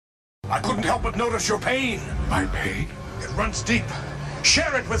I couldn't help but notice your pain. My pain? It runs deep.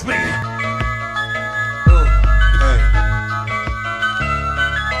 Share it with me. Oh,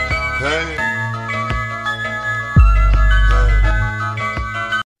 hey.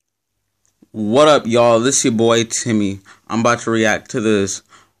 What up, y'all? This is your boy Timmy. I'm about to react to this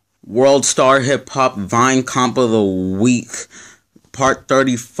World Star Hip Hop Vine Comp of the Week, Part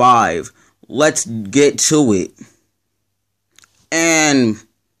 35. Let's get to it. And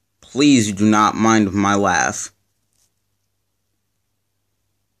please do not mind my laugh.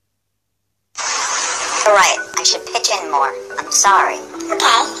 Alright, I should pitch in more. I'm sorry.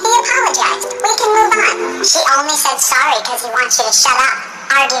 Okay, he apologized. We can move on. She only said sorry because he wants you to shut up.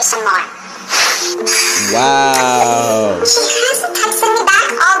 Argue some more. Wow. She hasn't texted me back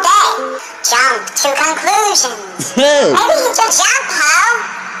all day. Jump to conclusions. Maybe you should jump,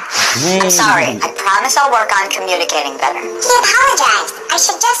 ho. I'm sorry. I promise I'll work on communicating better. He apologized. I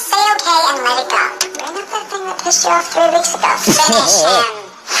should just say okay and let it go. Bring up that thing that pissed you off 3 weeks ago. Finish him.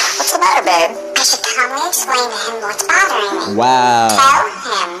 What's the matter, babe? I should calmly explain to him what's bothering me. Wow. Tell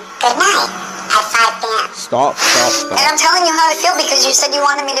him good night at 5 p.m. Stop. And I'm telling you how I feel because you said you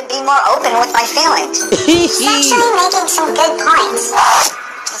wanted me to be more open with my feelings. He's actually making some good points.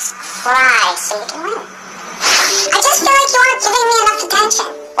 Just cry so you can win. I just feel like you aren't giving me enough attention.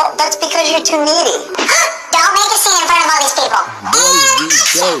 Well, that's because you're too needy. Don't make a scene in front of all these people.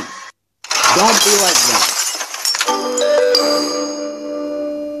 Don't be like that.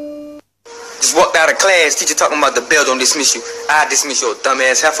 Just walked out of class, teacher talking about the bell don't dismiss you. I dismiss your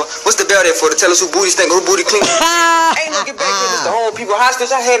dumbass heifer. What's the bell there for? To tell us who booty stink or who booty clean? Ain't no get back here, Mr. Home People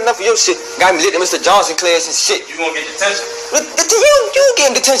Hostage. I had enough of your shit. Got me lit in Mr. Johnson class and shit. You gonna get detention? You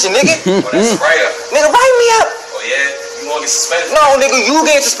getting detention, nigga. Oh, that's right up. Nigga, write me up. Oh, yeah? You gonna get suspended? No, nigga, you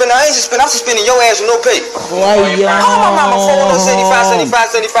getting suspended. I ain't suspended. I'm suspending your ass with no pay. Why, yo? Oh, my mama,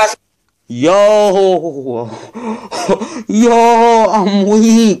 475. Yo, I'm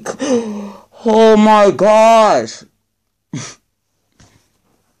weak. Oh my gosh.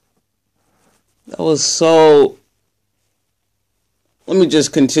 That was so... Let me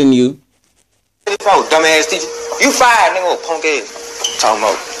just continue. Dumbass teacher. You fired, nigga, punk ass. Talking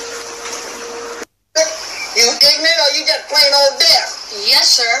about. You ignorant or you just plain old deaf?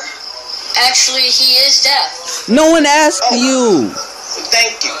 Yes, sir. Actually, he is deaf. No one asked you.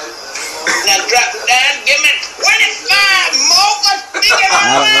 Thank you. Now drop it down. Give me 25 more for speaking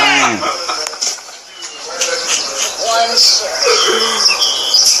my mind. One, sir.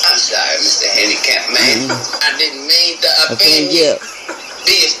 I'm sorry, Mr. Handicap Man. I didn't mean to offend you.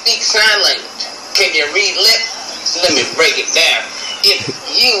 Do you speak sign language? Can you read lips? Let me break it down. If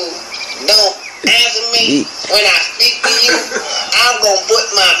you don't answer me when I speak to you, I'm gonna put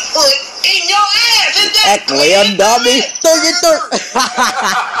my foot in your ass. Is that clear, dummy?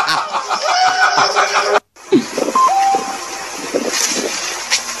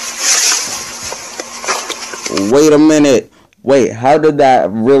 Wait a minute. Wait, how did that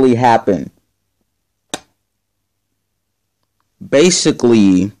really happen?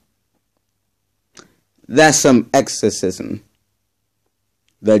 Basically, that's some exorcism.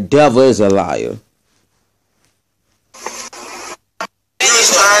 The devil is a liar.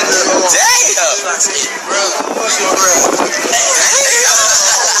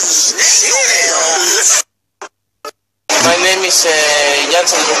 My name is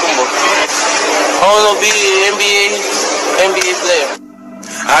Jansen Lukumbo. I want to be NBA player.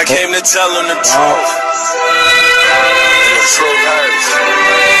 I came to tell him the truth. The truth hurts.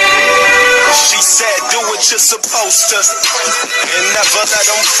 She said, do what you're supposed to, and never let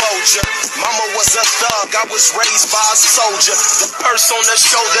them fold you. Mama was a thug, I was raised by a soldier. The purse on the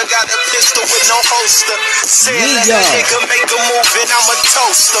shoulder, got a pistol with no holster. Said let a nigga make a move and I'ma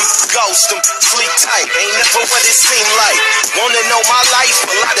toast him, ghost him, sleep tight, ain't never what it seemed like. Wanna know my life?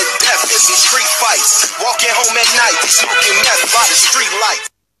 A lot of death and some street fights. Walking home at night, smoking meth by the street light.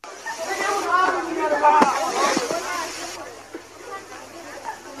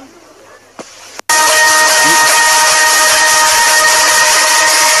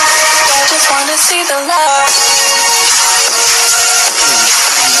 See the love.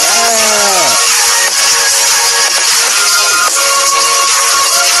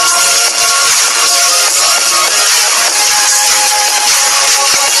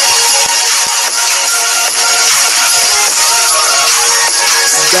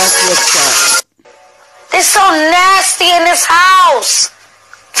 That's what's up. It's so nasty in this house.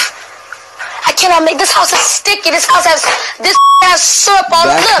 I cannot make this house is sticky. This house has syrup on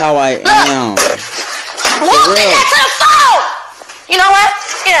it. That's how I am. Walk in there to the phone. You know what?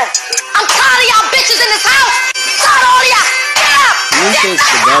 Yeah. I'm tired of y'all bitches in this house. Tired of all of y'all. Get out. Get out.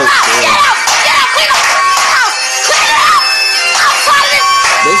 Get out. Get out. Clean up. Clean it up. I'm tired of this.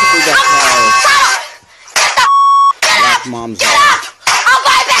 Basically, that's how Black moms are. Get up. I'll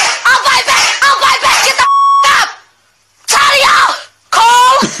buy back. I'll buy back. I'll buy back. Get the up. Tired of y'all.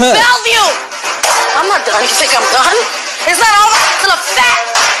 Call Bellevue. I'm not done. You think I'm done? It's not over till a fat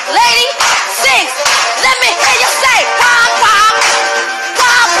lady sings. Let me hear you say, pop, pop,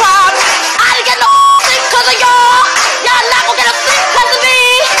 pop, pop. I didn't get no sleep because of y'all. Y'all not gonna get a sleep because of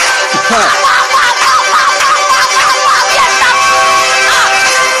me. Pop, pop, pop, pop, pop, pop, pop, pop, pop. Yes, stop.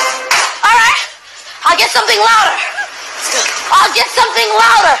 All right. I'll get something louder. I'll get something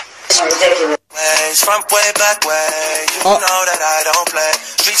louder. Ways, front way, back way. You know that I don't play.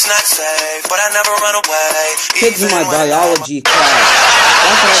 Streets not safe, but I never run away. Kids in my biology class.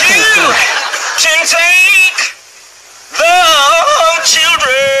 That's what I can't say. Can take the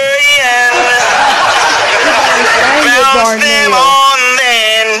children bounce them on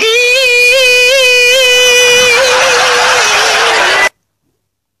their knees.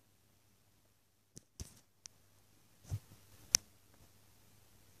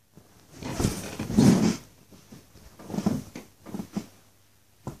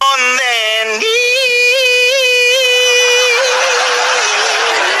 On their knees.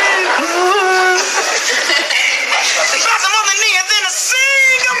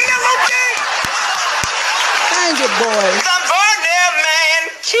 Dang it, boy. The border man.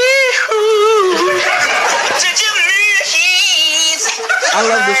 Did you need keys? I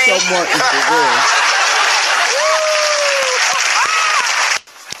love this show more than for real.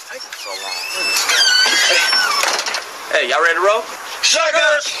 Hey, y'all ready to roll?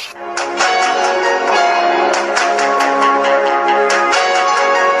 Sugar.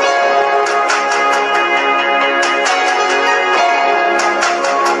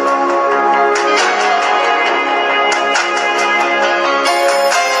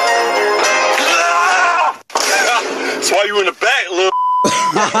 That's why you in the back, little.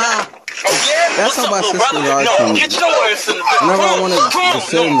 That's how my sisters are No, from. get your ass in the back. Whenever I wanted to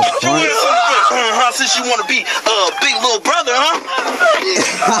sit in the front. Since you want to be big little brother, huh?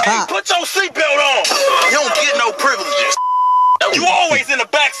 Hey, put your seatbelt on. You don't get no privileges. You always in the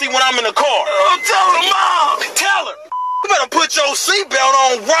backseat when I'm in the car. I'm telling her, Mom. Tell her. You better put your seatbelt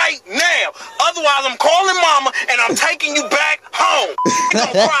on right now. Otherwise, I'm calling Mama and I'm taking you back home. You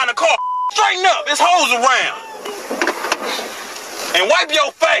gonna cry in the car. Straighten up. There's hoes around. And wipe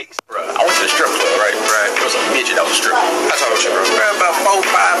your face. Bruh, I went to the strip club, right? It was a midget that was stripping. I told you, bro. About 4,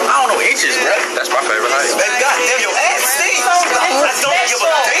 5, I don't know, inches, bro. That's my favorite height. Baby, goddamn, your ass stinks. I don't give a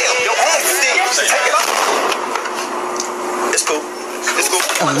damn. Your ass stinks. Take it off. It's cool. It's cool.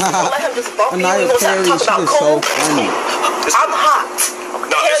 Let him just bump you. Anaya Perry, she is so funny. I'm hot.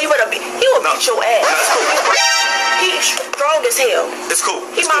 No, Hell, you better be. He will beat your ass. That's cool. He's strong as hell. It's cool.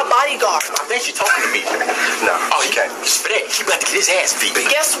 He's my bodyguard. I think she's talking to me. No. Oh, he can't. For that, he about to get his ass beat.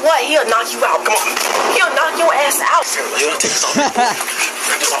 Guess what? He'll knock you out. Come on. He'll knock your ass out. Yeah, take this off.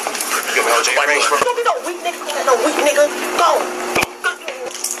 Take this off. You got me on your Don't be no weak nigga. No weak nigga. Go. Go.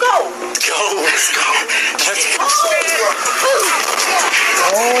 Go. Let's go. Let's go.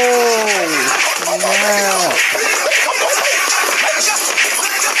 Oh, yeah.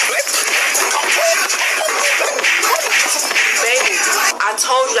 Baby, I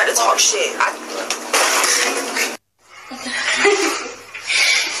told you not to talk shit.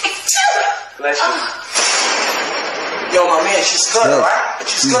 Yo, my man, she's good, right?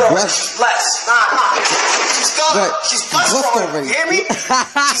 She's good already. She's blessed. Nah. She's good. She's blessed already. You hear me?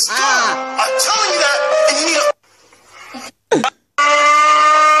 She's good. I'm telling you that, and you need to...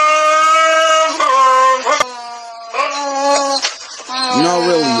 No,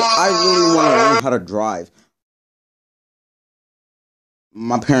 really, I really want to learn how to drive.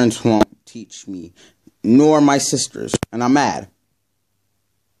 My parents won't teach me, nor my sisters, and I'm mad.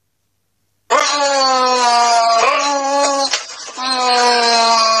 May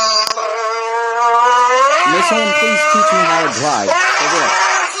someone please teach me how to drive.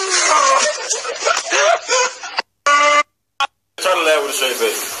 Try to laugh with a straight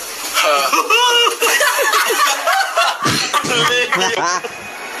face.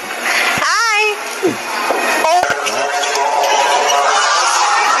 Hi.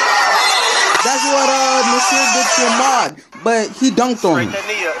 That's what Monsieur did to Ahmad, but he dunked on him. Just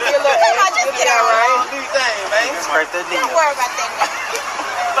get out, right? Do your thing, man. Scrape that knee. Don't worry about that.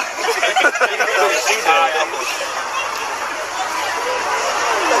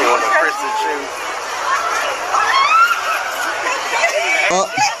 You want the Christian shoes?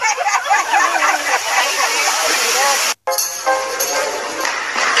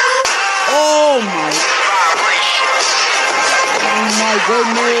 Good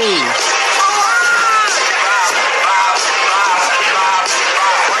news.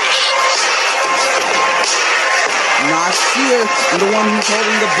 Nasir, and the one who's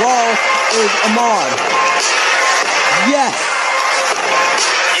holding the ball is Ahmad. Yes.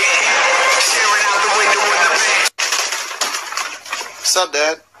 What's up,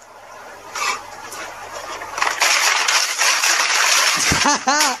 Dad?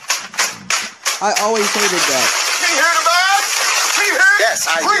 I always hated that. Can you hear the bag? Can you hear it? Yes,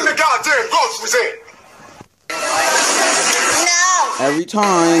 I Bring do. the goddamn groceries in. No. Every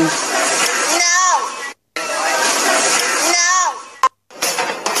time. No. No.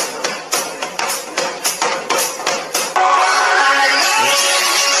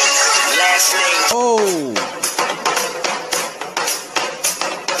 Last name. Oh.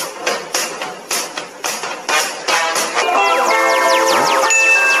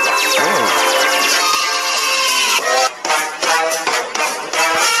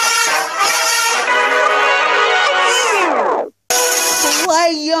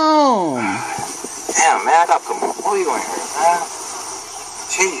 Damn, man, I got to put more oil in here, man.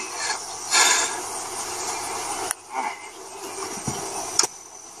 Jeez.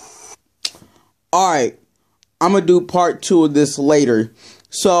 Alright, I'm gonna do part 2 of this later.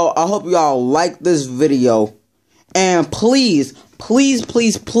 So, I hope y'all like this video. And please, please,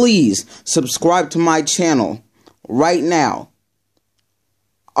 please, please subscribe to my channel right now.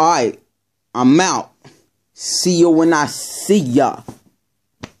 Alright, I'm out. See you when I see ya.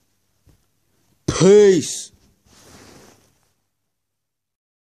 Peace.